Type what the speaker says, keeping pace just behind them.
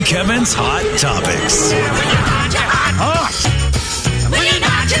Kevin's Hot Topics.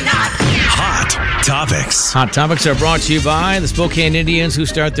 Hot Topics. Hot Topics are brought to you by the Spokane Indians, who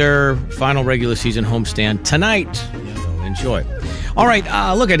start their final regular season homestand tonight. So enjoy. All right,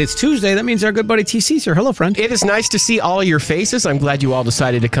 look it's Tuesday. That means our good buddy TC's here. Hello, friend. It is nice to see all of your faces. I'm glad you all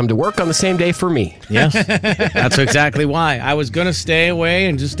decided to come to work on the same day for me. Yes, that's exactly why. I was going to stay away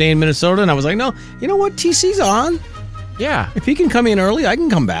and just stay in Minnesota, and I was like, no, you know what? TC's on. Yeah. If he can come in early, I can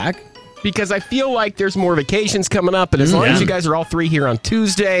come back. Because I feel like there's more vacations coming up, and as long as you guys are all three here on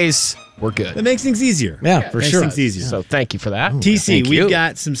Tuesdays, we're good. It makes things easier. Yeah, for sure. Makes things easier. So thank you for that. TC, we've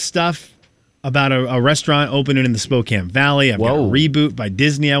got some stuff about a restaurant opening in the Spokane Valley. I've got a reboot by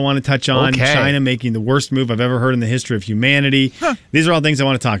Disney I want to touch on. Okay. China making the worst move I've ever heard in the history of humanity. These are all things I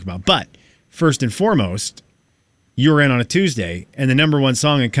want to talk about. But first and foremost, you're in on a Tuesday, and the number one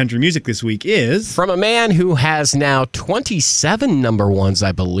song in country music this week is... From a man who has now 27 number ones,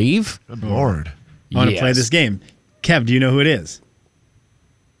 I believe. Good Lord. I want to play this game. Kev, do you know who it is?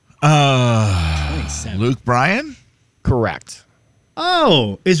 Luke Bryan? Correct.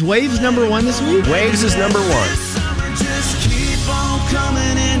 Oh, is Waves number one this week? Waves is number one. Just keep on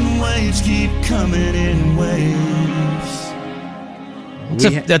coming in waves, keep coming in waves.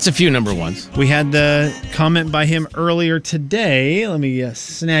 That's a few number ones. We had the comment by him earlier today. Let me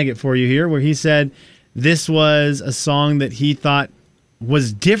snag it for you here, where he said this was a song that he thought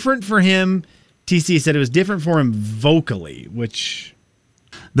was different for him. TC said it was different for him vocally, which...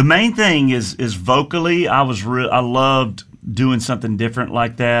 The main thing is vocally. I loved doing something different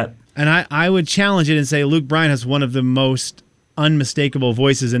like that. And I would challenge it and say Luke Bryan has one of the most unmistakable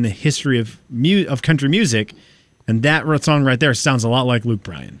voices in the history of country music, and that song right there sounds a lot like Luke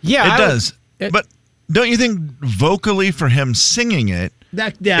Bryan. Yeah, It does. But don't you think vocally for him singing it,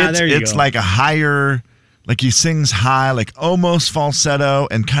 there you go. It's like a higher, like he sings high, like almost falsetto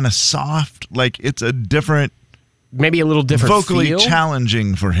and kind of soft. Like it's a different... Maybe a little different vocally feel.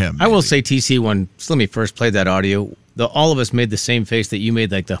 challenging for him. I will say, TC, when Slimmy first played that audio, all of us made the same face that you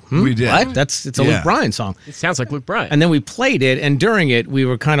made, like We did. What? It's a Luke Bryan song. It sounds like Luke Bryan. And then we played it, and during it, we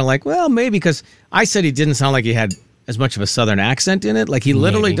were kind of like, well, maybe, because I said he didn't sound like he had as much of a Southern accent in it. Like, he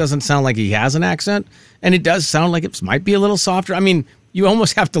literally doesn't sound like he has an accent, and it does sound like it might be a little softer. I mean, you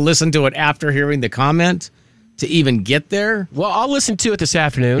almost have to listen to it after hearing the comment to even get there. Well, I'll listen to it this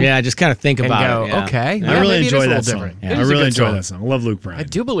afternoon. Yeah, just kind of think about it. Yeah. Okay. Yeah. I really maybe it is enjoy a that little song. different. Yeah, It I is a really good enjoy song. that song. I love Luke Bryan. I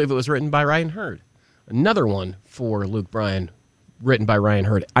do believe it was written by Ryan Hurd. Another one for Luke Bryan, written by Ryan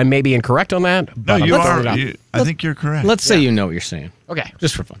Hurd. I may be incorrect on that, No, but you I'm are. looking it up. I think you're correct. Let's say you know what you're saying. Okay.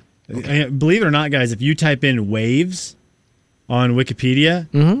 Just for fun. Believe it or not, guys, if you type in waves on Wikipedia,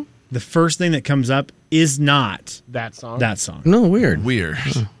 the first thing that comes up is not That song. that song. No, weird. Weird.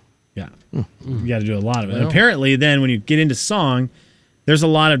 Yeah. You got to do a lot of it. And apparently, then when you get into song, there's a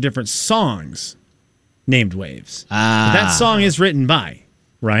lot of different songs named Waves. But that song is written by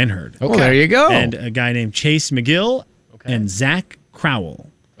Ryan Hurd. Well, there you go. And a guy named Chase McGill and Zach Crowell.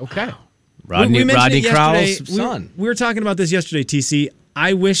 Okay. Rodney mentioned it Crowell's yesterday. son. We were talking about this yesterday, TC.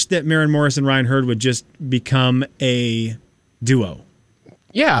 I wish that Maren Morris and Ryan Hurd would just become a duo.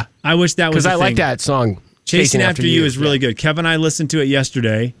 Yeah. I wish that was Because a I like thing. that song. Chasing After You is really Yeah. good. Kev and I listened to it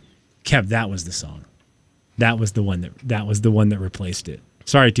yesterday. Kev, that was the song. That was the one that replaced it.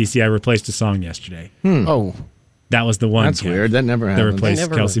 Sorry, TC, I replaced a song yesterday. Oh. That was the one. That's Kev, weird. That never that happened. replaced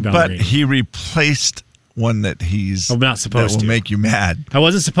never- Kelsey But Ballerini. he replaced one that he's not supposed that will to. make you mad. I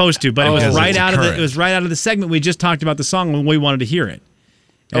wasn't supposed to, but it was Because right it's out of current. it was right out of the segment we just talked about the song when we wanted to hear it.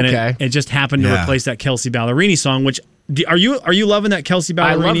 And Okay. it just happened to Yeah. replace that Kelsey Ballerini song. Which are you loving that Kelsey Ballerini?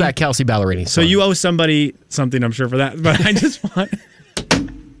 I love that Kelsey Ballerini So song. you owe somebody something, I'm sure, for that. But I just want.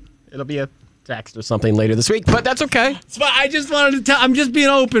 It'll be a text or something later this week, but that's okay. I just wanted to tell. I'm just being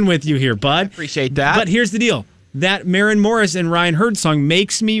open with you here, bud. Appreciate that. But here's the deal. That Maren Morris and Ryan Hurd song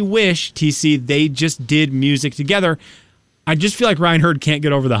makes me wish, TC, they just did music together. I just feel like Ryan Hurd can't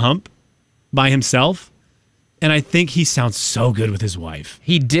get over the hump by himself. And I think he sounds so good with his wife.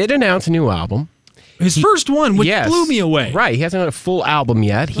 He did announce a new album. His first one, which Yes. blew me away. Right. He hasn't had a full album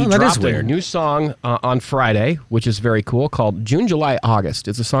yet. He Oh, that is dropped a weird. new song on Friday, which is very cool, called June, July, August.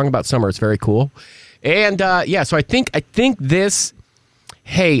 It's a song about summer. It's very cool. And so I think this,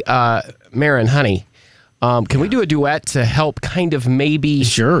 hey, Maren, honey, can we do a duet to help kind of maybe,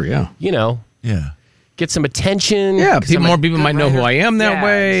 Sure, yeah. Yeah. get some attention? Yeah, Because I'm more a people good might know who writer. I am that Yeah,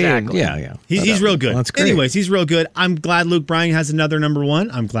 way. Exactly. Yeah. He's real good. That's great. Anyways, he's real good. I'm glad Luke Bryan has another number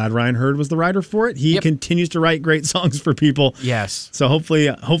one. I'm glad Ryan Hurd was the writer for it. He continues to write great songs for people. Yes. So hopefully,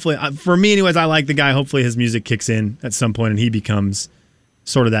 for me anyways, I like the guy. Hopefully his music kicks in at some point and he becomes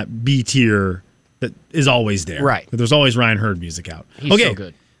sort of that B tier that is always there. Right. But there's always Ryan Hurd music out. He's okay. so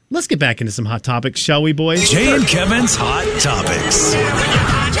good. let's get back into some hot topics, shall we, boys? Jay and Kevin's Hot Topics.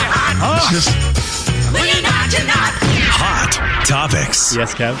 Hot Topics.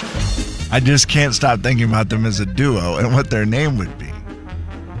 Yes, Kev? I just can't stop thinking about them as a duo and what their name would be.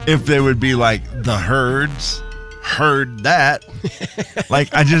 If they would be like the Herds, heard that.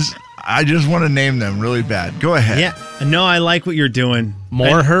 Like I just want to name them really bad. Go ahead. Yeah. No, I like what you're doing.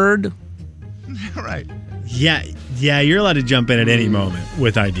 More herd? Right. Yeah, you're allowed to jump in at any moment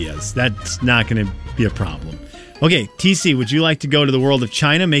with ideas. That's not going to be a problem. Okay, TC, would you like to go to the world of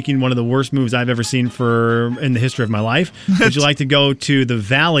China, making one of the worst moves I've ever seen in the history of my life? Would you like to go to the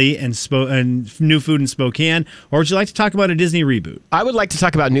Valley and new food in Spokane, or would you like to talk about a Disney reboot? I would like to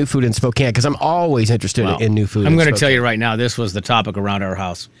talk about new food in Spokane because I'm always interested in new food. I'm going to tell you right now, this was the topic around our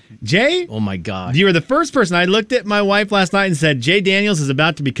house. Jay? Oh, my God. You were the first person. I looked at my wife last night and said, Jay Daniels is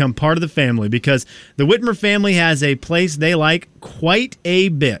about to become part of the family because the Whitmer family has a place they like quite a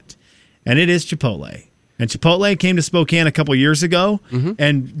bit, and it is Chipotle. And Chipotle came to Spokane a couple years ago,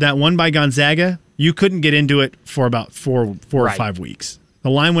 and that one by Gonzaga, you couldn't get into it for about four or 5 weeks. The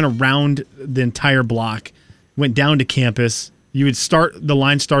line went around the entire block, went down to campus. The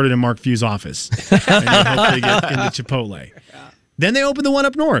line started in Mark Few's office, and you'd hopefully get into Chipotle. Then they opened the one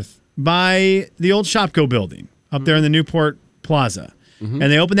up north by the old Shopko building up there in the Newport Plaza. And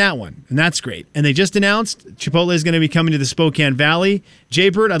they opened that one, and that's great. And they just announced Chipotle is going to be coming to the Spokane Valley. Jay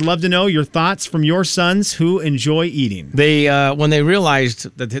Bird, I'd love to know your thoughts from your sons who enjoy eating. They when they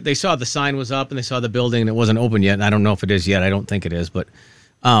realized that they saw the sign was up and they saw the building and it wasn't open yet, and I don't know if it is yet. I don't think it is, but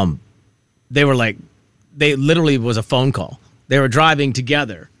they were like, they literally was a phone call. They were driving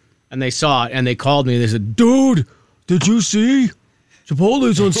together, and they saw it, and they called me. They said, "Dude, did you see?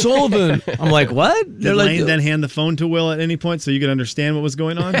 Chipotle's on Sullivan." I'm like, what? Did Lane then hand the phone to Will at any point so you could understand what was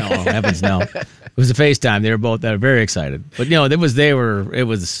going on? No, heavens no. It was a FaceTime. They were very excited. But it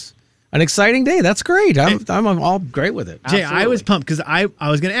was an exciting day. That's great. I'm all great with it. Jay, I was pumped because I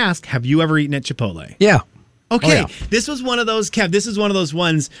was going to ask, have you ever eaten at Chipotle? Yeah. Okay, Oh, yeah. This was one of those, Kev, this is one of those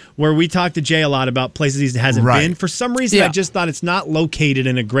ones where we talked to Jay a lot about places he hasn't been. For some reason, Yeah. I just thought it's not located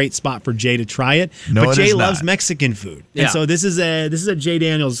in a great spot for Jay to try it. No, but it Jay is loves not. Mexican food. Yeah. And so this is a Jay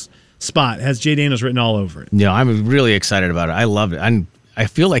Daniels spot. It has Jay Daniels written all over it. Yeah, I'm really excited about it. I loved it. I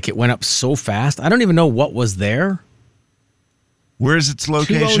feel like it went up so fast. I don't even know what was there. Where's its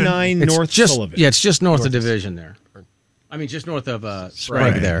location? 209 It's North just, Sullivan. Yeah, it's just north of Division there. I mean, just north of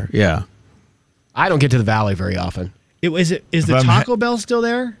Sprague there. Yeah. I don't get to the Valley very often. Is the I'm Taco Bell still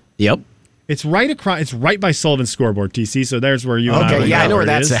there? Yep. It's right across. It's right by Sullivan's scoreboard, TC. So there's where you and Okay, I. will yeah, know I know where it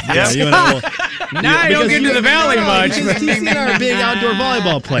that's is. at. Yeah, you and I will. Now you don't get to the Valley much. Because TC and I are big outdoor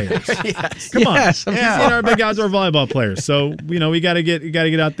volleyball players. Come on, Yes, TC and I are big outdoor volleyball players. So we got to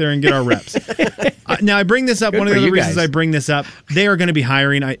get out there and get our reps. Now I bring this up. One of for the you reasons guys. I bring this up, they are going to be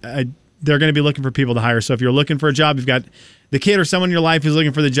hiring. They're going to be looking for people to hire. So if you're looking for a job, you've got the kid or someone in your life who's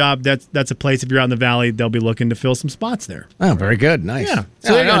looking for the job. That's a place. If you're out in the Valley, they'll be looking to fill some spots there. Oh, very good. Nice. Yeah.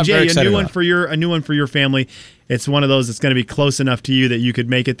 So there you go, I'm very Jay, a excited new one about it. for your family. It's one of those that's going to be close enough to you that you could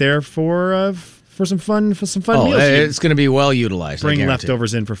make it there for some fun meals. It's going to be well utilized. I Bring guarantee.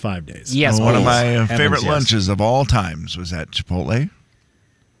 leftovers in for 5 days. Yes, One of please. my Heavens, favorite yes. lunches of all times was at Chipotle.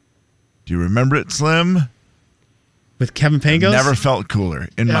 Do you remember it, Slim? With Kevin Pangos? Never felt cooler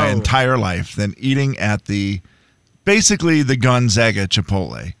in my entire life than eating at basically the Gonzaga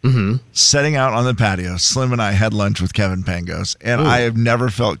Chipotle. Mm-hmm. Setting out on the patio, Slim and I had lunch with Kevin Pangos, and I have never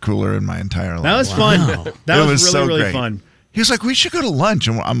felt cooler in my entire life. That was fun. That It was was really, so really great. fun. He was like, "We should go to lunch,"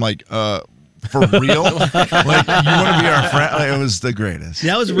 and I'm like, "For real? Like, you want to be our friend?" Like, it was the greatest.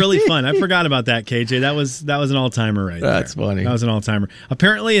 That was really fun. I forgot about that, KJ. That was an all timer right there. That's funny. That was an all timer.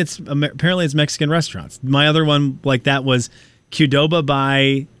 Apparently it's Mexican restaurants. My other one like that was Qdoba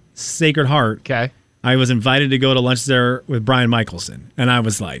by Sacred Heart. Okay. I was invited to go to lunch there with Brian Michelson, and I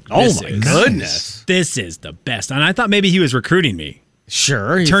was like, Oh, this my is- goodness. This is the best. And I thought maybe he was recruiting me.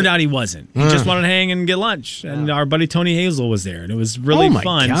 Sure. Turned out he wasn't. He just wanted to hang and get lunch. And our buddy Tony Hazel was there, and it was really Oh, my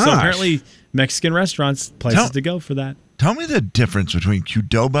fun. So gosh. apparently Mexican restaurants, places to go for that. Tell me the difference between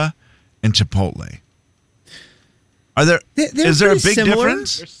Qdoba and Chipotle. Is there a pretty big similar.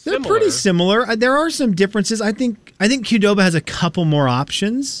 difference? They're pretty similar. There are some differences. I think Qdoba has a couple more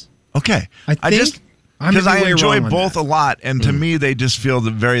options. Okay, I think I'm because maybe I way enjoy wrong on both that. a lot, and to me they just feel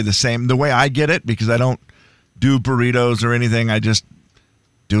the same. The way I get it, because I don't do burritos or anything. I just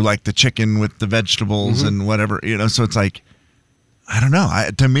do like the chicken with the vegetables and whatever, So it's like, I don't know.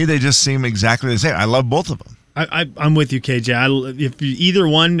 To me, they just seem exactly the same. I love both of them. I'm with you, KJ.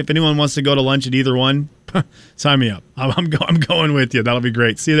 If anyone wants to go to lunch at either one, sign me up. I'm going with you. That'll be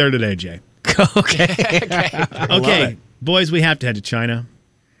great. See you there today, Jay. Okay. Okay, boys, we have to head to China.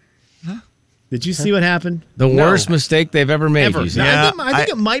 Did you see what happened? The worst mistake they've ever made. Ever. You said. No, I think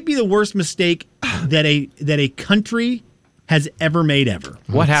it might be the worst mistake that a country has ever made ever.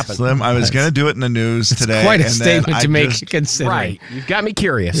 What happened? Slim, I was going to do it in the news today. Quite a and statement then to I make, just- considering. Right. You've got me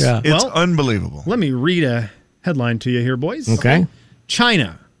curious. Yeah. It's Well, unbelievable. Let me read a headline to you here, boys. Okay.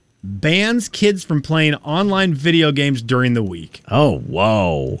 China bans kids from playing online video games during the week. Oh,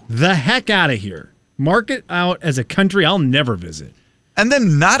 whoa. The heck out of here. Mark it out as a country I'll never visit. And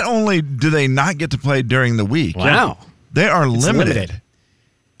then not only do they not get to play during the week, Wow. they are limited, limited.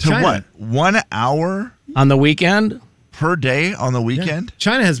 to China. what? 1 hour On the weekend? per day on the weekend?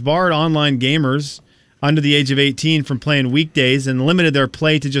 China has barred online gamers under the age of 18 from playing weekdays and limited their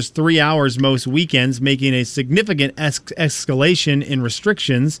play to just 3 hours most weekends, making a significant escalation in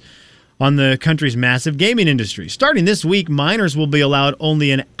restrictions on the country's massive gaming industry. Starting this week, minors will be allowed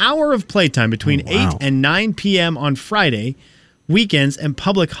only an hour of playtime between 8 and 9 p.m. on Friday, weekends, and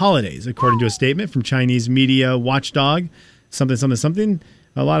public holidays, according to a statement from Chinese media watchdog, something,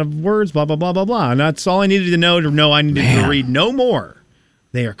 a lot of words, blah, blah, blah, blah, blah. And that's all I needed to know I needed to read no more.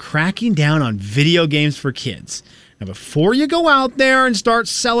 They are cracking down on video games for kids. Now, before you go out there and start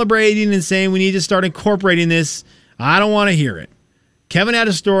celebrating and saying we need to start incorporating this, I don't want to hear it. Kevin had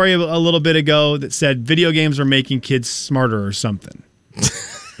a story a little bit ago that said video games are making kids smarter or something.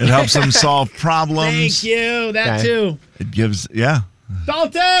 It helps them solve problems. Thank you. That Okay. too. It gives, yeah.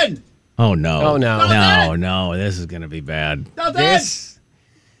 Dalton! Oh, no. Oh, no. No. This is going to be bad. Dalton! This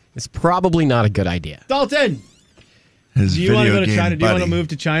is probably not a good idea. Dalton! His Do you want to video go to game China? Do you want to buddy. move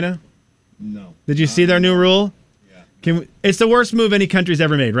to China? No. Did you see their new rule? Yeah. It's the worst move any country's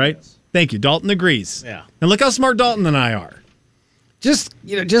ever made, right? Yes. Thank you. Dalton agrees. Yeah. And look how smart Dalton and I are. Just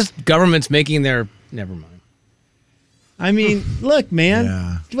governments making their... Never mind. I mean, look, man.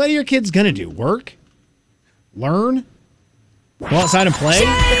 Yeah. What are your kids going to do? Work? Learn? Go outside and play?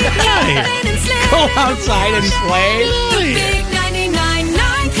 Get out of here. Go outside and play. Big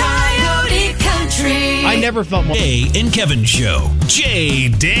 99.9 Coyote Country. I never felt more... Jay and Kevin Show. Jay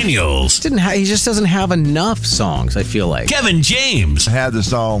Daniels. He just doesn't have enough songs, I feel like. Kevin James. I had the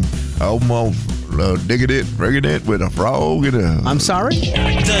song, almost digging it, friggin' it with a frog in a... I'm sorry?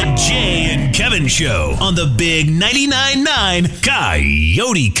 The Jay and Kevin Show on the Big 99.9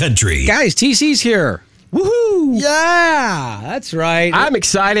 Coyote Country. Guys, TC's here. Woohoo! Yeah, that's right. I'm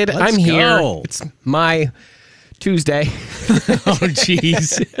excited. Let's I'm here. go. It's my Tuesday. Oh,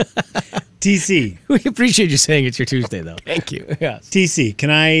 jeez. TC. We appreciate you saying it's your Tuesday, though. Thank you. Yes. TC, can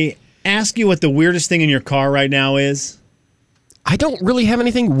I ask you what the weirdest thing in your car right now is? I don't really have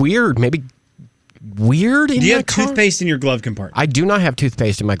anything weird. Maybe weird in Do you my have car? toothpaste in your glove compartment? I do not have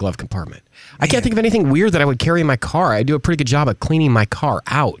toothpaste in my glove compartment. I can't think of anything weird that I would carry in my car. I do a pretty good job of cleaning my car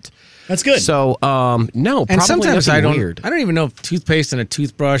out. That's good. So, no, And probably sometimes nothing I don't. weird. I don't even know if toothpaste and a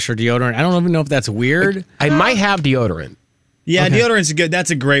toothbrush or deodorant. I don't even know if that's weird. I might have deodorant. Yeah, Okay. deodorant's good.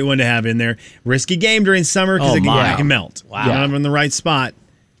 That's a great one to have in there. Risky game during summer because Oh, it my. can melt. Wow. You don't have it in the right spot,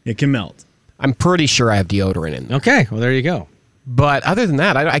 it can melt. I'm pretty sure I have deodorant in there. Okay, well there you go. But other than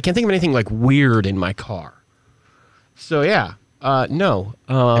that, I can't think of anything like weird in my car. So, yeah, no.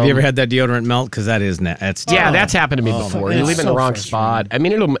 Have you ever had that deodorant melt? Because that is that's Yeah, that's happened to me before. You that's leave it in the so wrong frustrating. spot.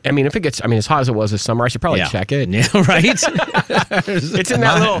 If it gets, as hot as it was this summer, I should probably check it. Yeah, right. It's in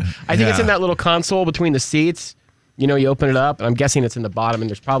that little, I think it's in that little console between the seats. You know, you open it up, and I'm guessing it's in the bottom, and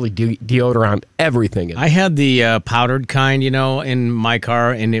there's probably deodorant on everything. I had the powdered kind, in my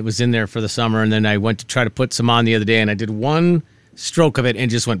car, and it was in there for the summer. And then I went to try to put some on the other day, and I did one stroke of it, and it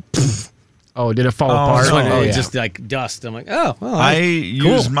just went. Poof. Oh, did it fall apart? So yeah. just like dust. I'm like, oh, well. I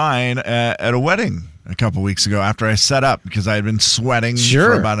cool. used mine at a wedding a couple weeks ago after I set up because I had been sweating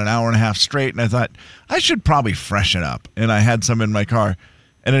for about an hour and a half straight, and I thought I should probably freshen up. And I had some in my car,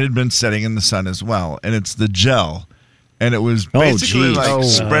 and it had been sitting in the sun as well. And it's the gel, and it was basically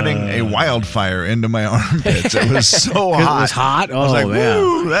spreading a wildfire into my armpits. It was so hot. It was hot? I was like, yeah.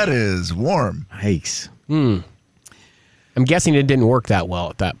 woo, that is warm. Yikes. I'm guessing it didn't work that well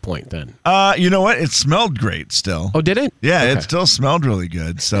at that point then. You know what? It smelled great still. Oh, did it? Yeah, Okay. it still smelled really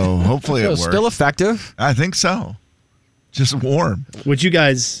good. So hopefully it So worked. still effective. I think so. Just warm. Would you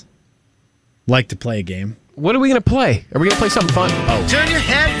guys like to play a game? What are we going to play? Are we going to play something fun? Oh. Turn your Are you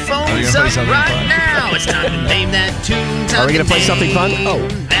headphones gonna play up something right fun? now. It's time to name that tune. Are we going to play something fun? Oh,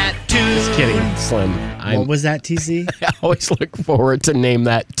 That tune. just kidding, Slim. What was that, TC? I always look forward to name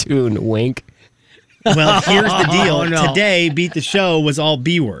that tune. Wink. Well, here's the deal. Oh, no. Today, Beat the Show was all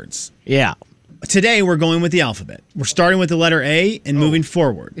B words. Yeah. Today, we're going with the alphabet. We're starting with the letter A and moving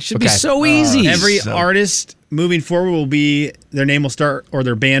forward. It should be so easy. Every So- artist moving forward will be their name will start, or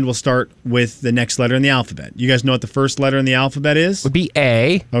their band will start with the next letter in the alphabet. You guys know what the first letter in the alphabet is? Would be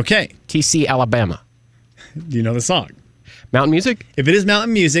A. Okay. TC Alabama. Do you know the song? Mountain Music? If it is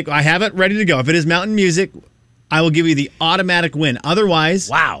Mountain Music, I have it ready to go. If it is Mountain Music, I will give you the automatic win. Otherwise,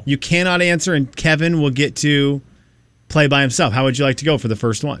 Wow. you cannot answer, and Kevin will get to play by himself. How would you like to go for the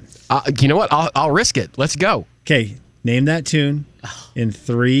first one? You know what? I'll risk it. Let's go. Okay, name that tune in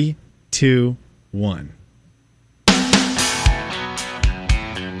 3, 2, 1.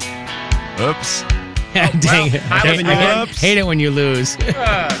 Oops. Dang it. Kevin, you I win. hate it when you lose.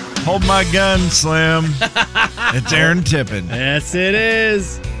 Hold my gun, Slim. It's Aaron Tippin. Yes, it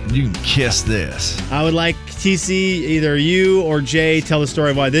is. You can kiss this. I would like TC, either you or Jay, tell the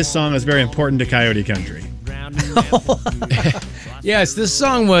story of why this song is very important to Coyote Country. Yes, this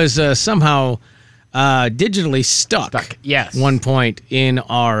song was somehow digitally stuck. Yes. One point in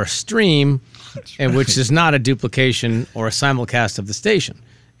our stream, and which is not a duplication or a simulcast of the station.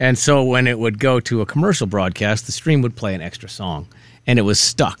 And so when it would go to a commercial broadcast, the stream would play an extra song, and it was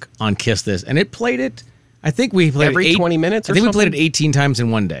stuck on Kiss This, and it played it. I think we played Every it 20 minutes or I think we played something? it 18 times in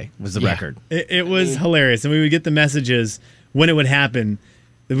one day. Was the record? It was hilarious, and we would get the messages when it would happen.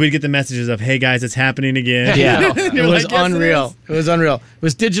 We'd get the messages of, "Hey guys, it's happening again." Yeah, And it you're was like, "Yes, unreal. It was unreal. It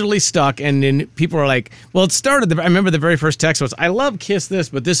was digitally stuck, and then people were like, "Well, it started." I remember the very first text was, "I love Kiss This,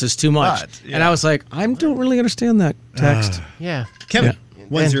 but this is too much." But, yeah. And I was like, "I don't really understand that text." Yeah. Kevin,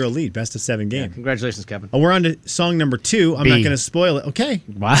 1-0 lead, best of 7 game. Congratulations, Kevin. Oh, we're on to song number 2. I'm not B. going to spoil it. Okay.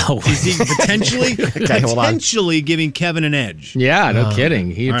 Wow. He's potentially hold on. potentially giving Kevin an edge. Yeah, no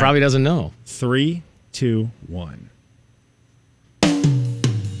kidding. He All right. probably doesn't know. 3, 2, 1.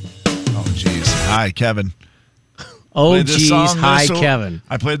 Oh, jeez. Hi, Kevin. Oh, Played this geez. song Hi, this- Kevin.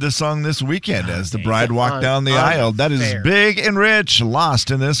 I played this song this weekend as the bride walked down the aisle. That is unfair. Big and Rich,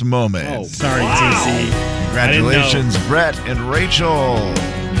 Lost in This Moment. Oh, Sorry, TC. Congratulations, Brett and Rachel.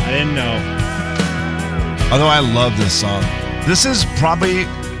 I didn't know. Although I love this song. This is probably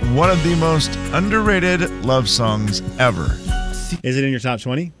one of the most underrated love songs ever. Is it in your top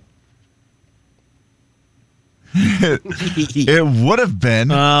 20? It would have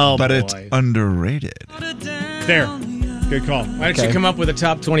been, Oh, but it's boy. underrated. Fair. Good call. Why don't you come up with a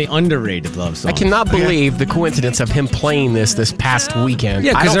top 20 underrated love songs? I cannot believe the coincidence of him playing this past weekend.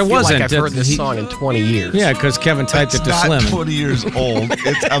 Yeah, 'cause I don't there feel wasn't. Like I've heard this He- song in 20 years. Yeah, because Kevin typed It's it to not Slim. 20 years old.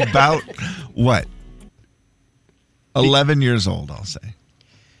 It's about, what? 11 years old, I'll say.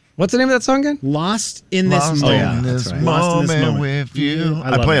 What's the name of that song again? Lost in this Lost moment. yeah, in that's this right. Lost in this moment moment. with you. I I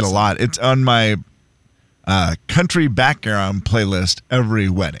love play it this a lot. It's on my country background playlist every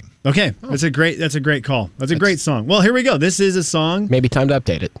wedding. Okay, that's a great call. That's a great song. Well, here we go. This is a song Maybe time to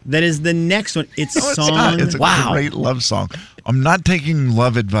update it. that is the next one. It's No, it's song. not. It's a Wow. great love song. I'm not taking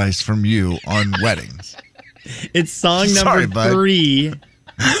love advice from you on weddings. It's song Sorry, number bud. 3.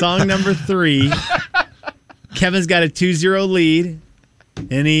 Song number 3. Kevin's got a 2-0 lead.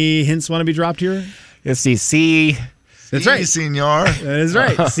 Any hints want to be dropped here? Let's see. C. That's Si, right. senor. That is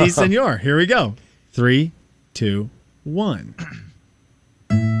right. Si, senor. Here we go. 3, 2, 1.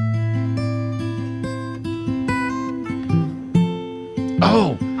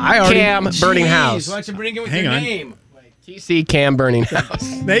 Oh, I already. Cam Burning Jeez, House. Why don't you bring it with Hang your on. name? TC Cam Burning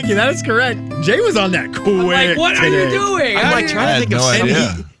House. Thank you. That is correct. Jay was on that quick. Like, what are you today. doing? I'm like I trying to had think of no something.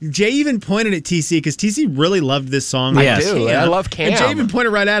 idea. Jay even pointed at TC because TC really loved this song. Yes. I do. I love Cam. And Jay even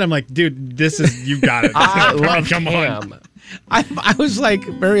pointed right at him like, dude, this is, you got it. I love Come on. Cam. I was like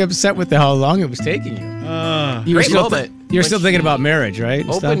very upset with how long it was taking you. You were Great still moment. you were When still thinking she about marriage, right?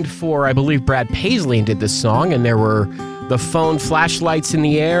 and stuff? Opened for, I believe, Brad Paisley and did this song, and there were the phone flashlights in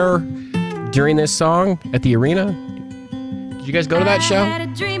the air during this song at the arena. Did you guys go to that show?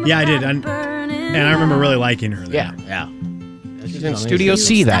 Yeah, I did. And I remember really liking her there. Yeah. Yeah. She was in Studio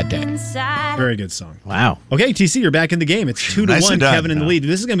C that day. Very good song. Wow. Okay, TC, you're back in the game. It's 2-1, Nicely done. Kevin in the lead.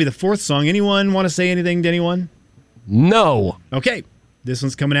 This is going to be the 4th song. Anyone want to say anything to anyone? No. Okay, this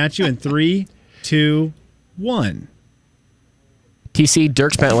one's coming at you in 3, 2, 1. TC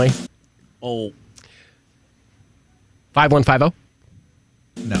Dirks Bentley. Oh. 5150.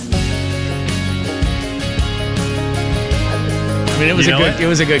 No. I mean, it was You a know good. what? It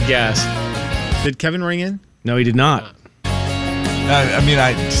was a good guess. Did Kevin ring in? No, he did not.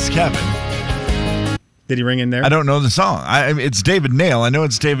 It's Kevin. Did he ring in there? I don't know the song. I mean, it's David Nail. I know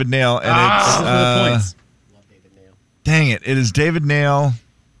it's David Nail, and it's For the points. dang it, it is David Nail.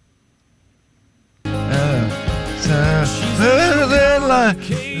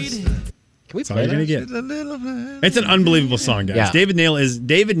 Can we That's all play you're going that? to get. It's an unbelievable song, guys. Yeah.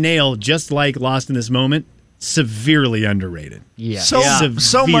 David Nail, just like Lost in This Moment, severely underrated. Yeah. So Yeah. so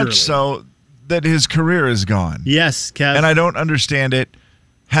Severely. much so that his career is gone. Yes, Kev. And I don't understand it.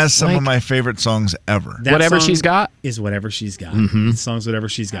 Has some of Like- my favorite songs ever. That Whatever song She's Got? is Whatever She's Got. The song's Whatever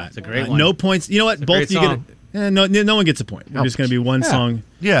She's Got. It's a great one. No points. You know what? a Both great you song. get. No one gets a point. We're just going to be one song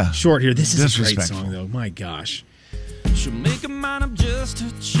Yeah. short here. This is a great Disrespectful. song, though. My gosh. She'll make a mind up just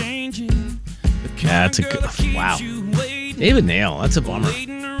to change it. Yeah, that's a good. Wow. David Nail. That's a bummer.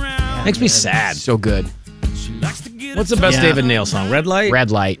 Makes me sad. So good. What's the best Yeah. David Nail song? Red Light? Red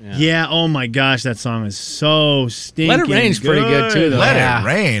Light. Yeah. Oh my gosh, that song is so stinking. Let It Rain's pretty good, too, though. Let Yeah. It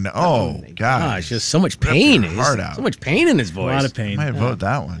Rain. Oh, Gosh, gosh. just so much Rip pain. your heart out. So much pain in his A voice. lot of pain. Might vote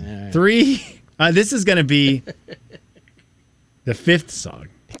that one. 3. This is going to be the 5th song.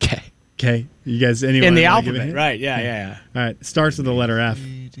 Okay. Okay, you guys. Anyone In the wanna give a alphabet, hint? right? Yeah. All right, starts with the letter F.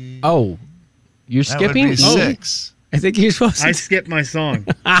 Oh, you're That would skipping? be 6. I think you're supposed to. I skipped my song.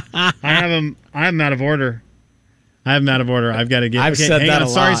 I have them out of order. I've got to get. I've okay, said hang that on. a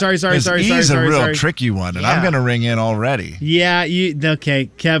Sorry. He's a real Sorry. tricky one, and I'm going to ring in already. Yeah, okay,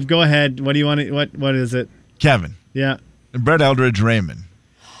 Kev, go ahead. What do you want to, what is it? Kevin. Yeah. Brett Eldridge Raymond.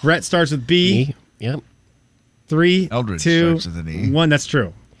 Brett starts with B. Me? Yep. 3, Eldridge 2, starts with an E. 1. That's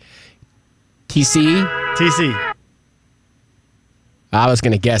true. TC? TC. I was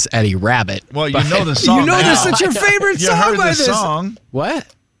going to guess Eddie Rabbit. Well, you know the song. You know now. this. It's your favorite You song heard by the this. song. What?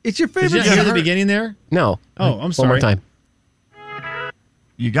 It's your Did favorite you hear the song. beginning there? No. Oh, I'm One sorry. more time.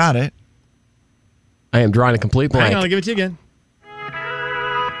 You got it. I am drawing a complete blank. Hang on, I'll give it to you again.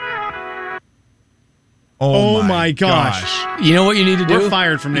 Oh, Oh my gosh. You know what you need to do? We're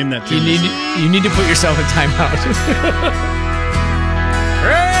fired from Name That Tune. You need to put yourself in timeout.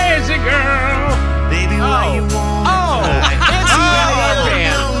 Crazy girl. Baby, why you want Oh, it's Eli Young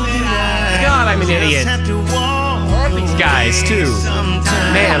Band. God, I'm an idiot. These guys, too.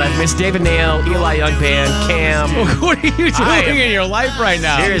 Man, I've missed David Nail, Eli Young Band, Cam. What are you I am- doing in your life right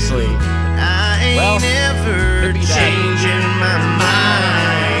now? Seriously. Well, could be that.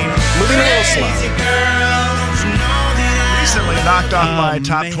 Moving a little slow. Recently knocked off my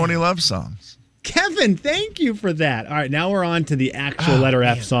top man. 20 love songs. Kevin, thank you for that. All right, now we're on to the actual letter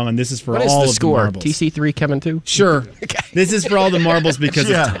F song, and this is for What is all the of score? the marbles. TC3, Kevin 2? Sure. This is for all the marbles because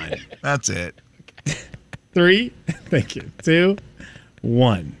of time. That's it. 3, thank you. 2,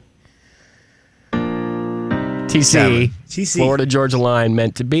 1. TC. TC. Florida Georgia Line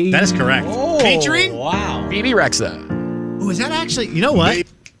meant to be. That is correct. Featuring? Wow. BB Rexa. Oh, is that actually? You know what?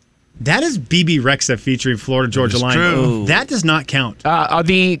 That is BB Rexa featuring Florida Georgia is Line. true. That does not count.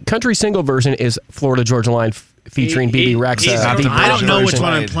 The country single version is Florida Georgia Line featuring BB Rexa. not The the I don't version know which version.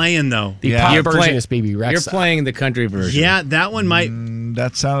 one I'm playing though. The Yeah. pop You're version playing- is BB Rexa. You're playing the country version. Yeah, that one might.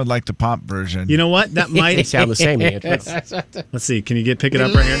 That sounded like the pop version. You know what? That They might. sound the same. Man. Let's see. Can you pick it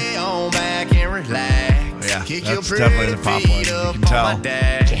up right here? yeah, that's definitely the pop one. You can tell.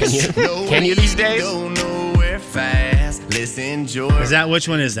 Can you these days? Is that which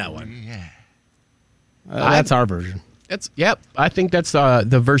one is that one? That's our version. Yep. I think that's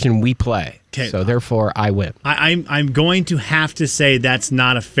the version we play. 'Kay. So therefore, I win. I'm going to have to say that's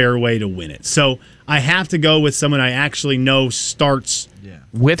not a fair way to win it. So I have to go with someone I actually know starts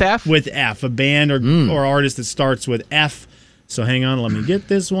With F? with F, a band or artist that starts with F. So hang on, let me get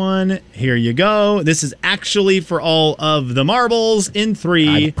this one. Here you go. This is actually for all of the marbles in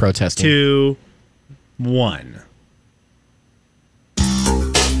 3, I'm protesting. 2, 1.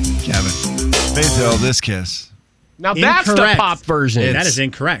 Kevin. Faith Hill, This Kiss. Now that's the Incorrect. pop version. That is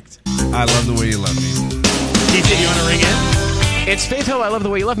incorrect. I Love the Way You Love Me. TC, you want to ring in? It's Faith Hill, I Love the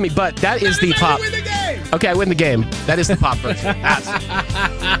Way You Love Me, but that is the pop. Okay, I win the game. That is the pop version. That's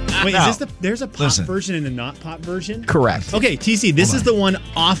Wait, No. is this there's a pop Listen. version and a not pop version? correct. Okay, TC, this is the one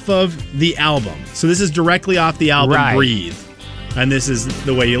off of the album. So this is directly off the album Right. Breathe. And this is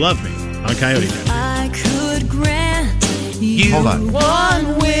The Way You Love Me on Coyote Country. I could grant you Hold on.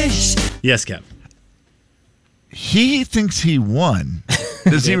 one wish. Yes, Kev. He thinks he won.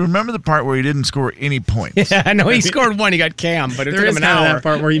 Does he remember the part where he didn't score any points? Yeah, I know he scored one. He got Cam, but it There took is him an kind of hour. that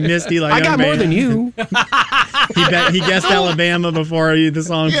part where he missed Eli I Young got more Band. than you. He guessed Alabama before the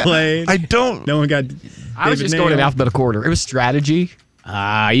song played. I don't. No one got. I was David just going in Nail. alphabetical order. It was strategy.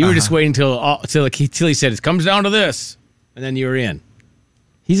 You were just waiting till he said it comes down to this, and then you were in.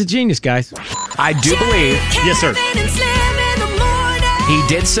 He's a genius, guys. I do believe Yes, sir. Kevin and Slim in the morning. he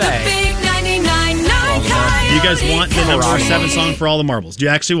did The say. big 99.9 Coyote You guys want the number Cavallari. 7 song for all the marbles? Do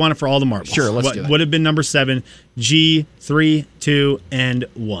you actually want it for all the marbles? Sure, let's what do it. would have been number 7? G, 3, 2, and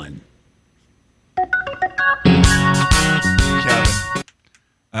 1.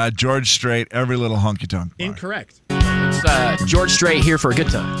 Kevin. George Strait, Every Little Honky Tonk Bar. Incorrect. It's George Strait here for a good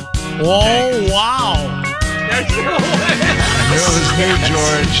time. Oh wow! I knew it was new,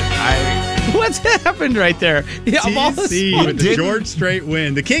 George. What's happened right there? Yeah, of all the TC with the didn't- George Strait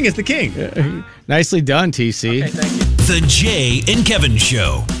win. The king is the king. Nicely done, TC. Thank you. The Jay and Kevin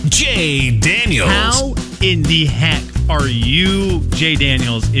Show. Jay Daniels. How in the heck are you, Jay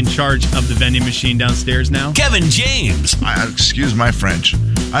Daniels, in charge of the vending machine downstairs now? Kevin James. Excuse my French.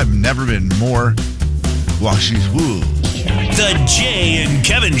 I've never been more washis-woo. The Jay and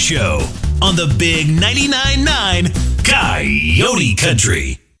Kevin Show on the Big 99.9 Coyote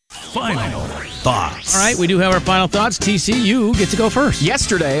Country. Final thoughts. All right, we do have our final thoughts. TC, you get to go first.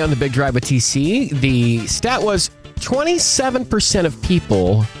 Yesterday on the Big Drive with TC, the stat was 27% of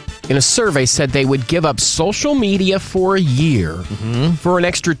people in a survey said they would give up social media for a year for an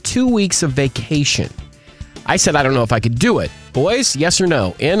extra 2 weeks of vacation. I said, I don't know if I could do it. Boys, yes or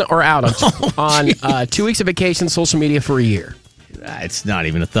no? In or out on 2 weeks of vacation, social media for a year? It's not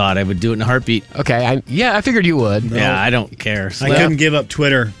even a thought. I would do it in a heartbeat. Okay, I figured you would. Yeah, I don't care. I couldn't give up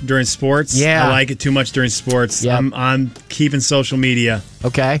Twitter during sports. Yeah. I like it too much during sports. Yep. I'm keeping social media.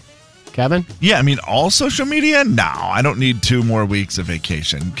 Okay. Kevin? Yeah, I mean, all social media? No, I don't need 2 more weeks of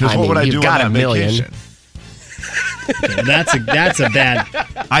vacation. Because what would I you've do on got that a million. vacation? Okay, that's a bad.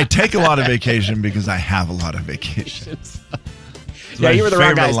 I take a lot of vacation because I have a lot of vacation. It's Yeah, my you were the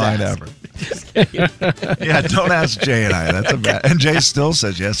wrong favorite guys to line ask. ever. Yeah, don't ask Jay and I. That's a bad. And Jay still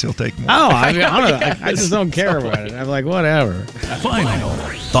says yes, he'll take more. Oh, I mean, I just don't care about it. I'm like, whatever. Final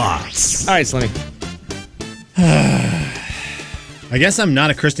thoughts. All right, Slimmy. I guess I'm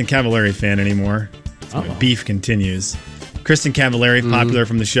not a Kristen Cavallari fan anymore. So my beef continues. Kristen Cavallari, popular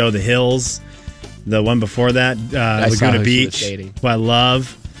from the show The Hills. The one before that, saw Laguna who she was Beach, dating. who I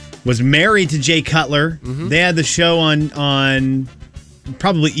love, was married to Jay Cutler. They had the show on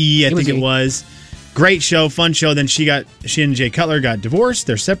probably E, I think it was. Great show, fun show. Then she and Jay Cutler got divorced.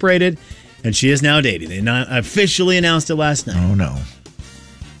 They're separated, and she is now dating. They officially announced it last night. Oh, no.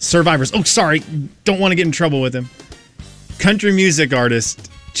 Survivors. Oh, sorry. Don't want to get in trouble with him. Country music artist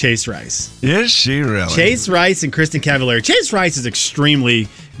Chase Rice. Is she really? Chase Rice and Kristen Cavallari. Chase Rice is extremely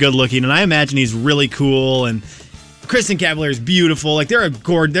good looking, and I imagine he's really cool. And Kristen Cavallari is beautiful. Like they're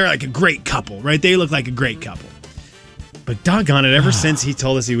like a great couple, right? They look like a great couple. But doggone it, ever since he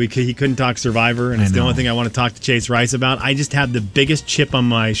told us he couldn't talk Survivor, and it's the only thing I want to talk to Chase Rice about, I just have the biggest chip on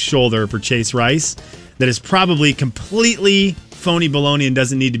my shoulder for Chase Rice that is probably completely phony baloney and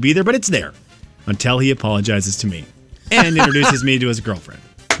doesn't need to be there, but it's there until he apologizes to me and introduces me to his girlfriend,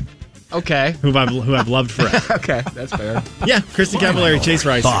 Okay. who I've loved forever. Okay, that's fair. Yeah, Kristen Cavallari, Chase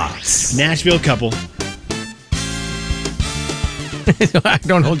Rice. Thoughts. Nashville couple.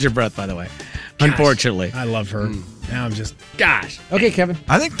 Don't hold your breath, by the way. Unfortunately. I love her. Now I'm just, gosh. Okay, Kevin.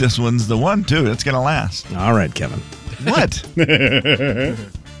 I think this one's the one, too. It's going to last. All right, Kevin. What?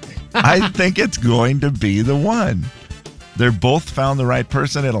 I think it's going to be the one. They're both found the right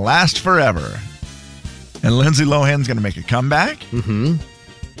person. It'll last forever. And Lindsay Lohan's going to make a comeback.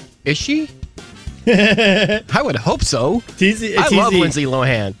 Is she? I would hope so. I love Lindsay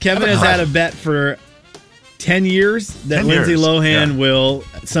Lohan. Kevin has had a bet for 10 years that 10 Lindsay years, Lohan yeah. will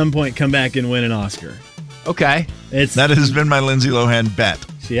at some point come back and win an Oscar. Okay. That has been my Lindsay Lohan bet.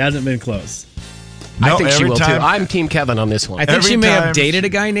 She hasn't been close. I think she every will too. time- I'm Team Kevin on this one. I think Every she may have time dated a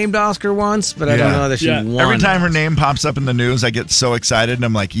guy named Oscar once, but I don't Yeah. know that she Yeah. won. Every time her name pops up in the news, I get so excited, and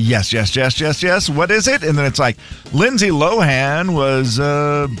I'm like, yes, yes, yes, yes, yes. What is it? And then it's like, Lindsay Lohan was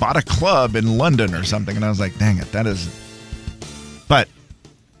bought a club in London or something, and I was like, dang it, that is. But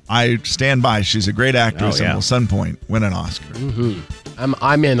I stand by. She's a great actress, Oh, yeah. and will at some point win an Oscar.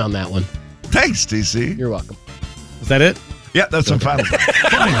 I'm in on that one. Thanks, DC. You're welcome. Is that it? Yeah, that's my final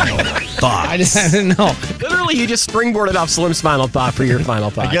thought. I didn't know. Literally, you just springboarded off Slim's final thought for your final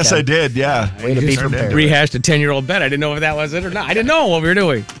thought. I guess I did. Yeah. Way to be Turned prepared. into it. Rehashed a 10-year-old bet. I didn't know if that was it or not. I didn't know what we were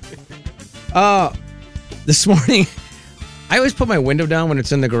doing. This morning, I always put my window down when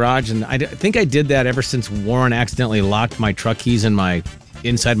it's in the garage, and I think I did that ever since Warren accidentally locked my truck keys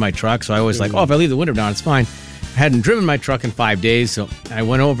inside my truck. So I always like, if I leave the window down, it's fine. I hadn't driven my truck in 5 days, so I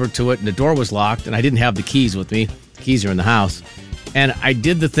went over to it, and the door was locked, and I didn't have the keys with me. The keys are in the house. And I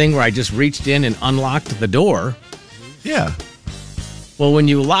did the thing where I just reached in and unlocked the door. Yeah. Well, when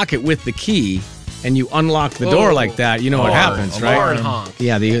you lock it with the key and you unlock the door like that, you know what happens, right? Alarm honk.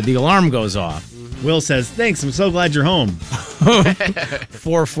 Yeah, the alarm goes off. Will says, thanks, I'm so glad you're home.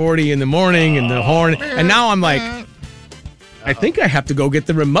 4:40 in the morning and the horn. And now I'm like, I think I have to go get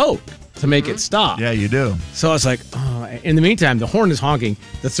the remote to make it stop. Yeah, you do. So I was like, in the meantime, the horn is honking.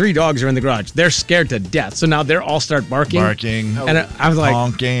 The 3 dogs are in the garage. They're scared to death. So now they're all start barking. Barking. And I was like,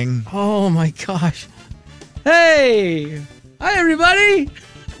 honking. oh my gosh. Hey, hi everybody.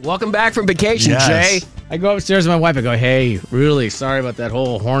 Welcome back from vacation, Yes. Jay. I go upstairs to my wife. I go, hey, really sorry about that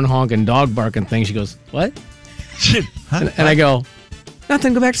whole horn honking, dog barking thing. She goes, what? And I go,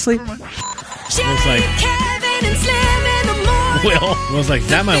 nothing. Go back to sleep. Jay, like- Kevin, and Slim in the morning. I was like, is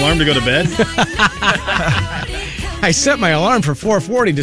that my alarm to go to bed? I set my alarm for 4:40.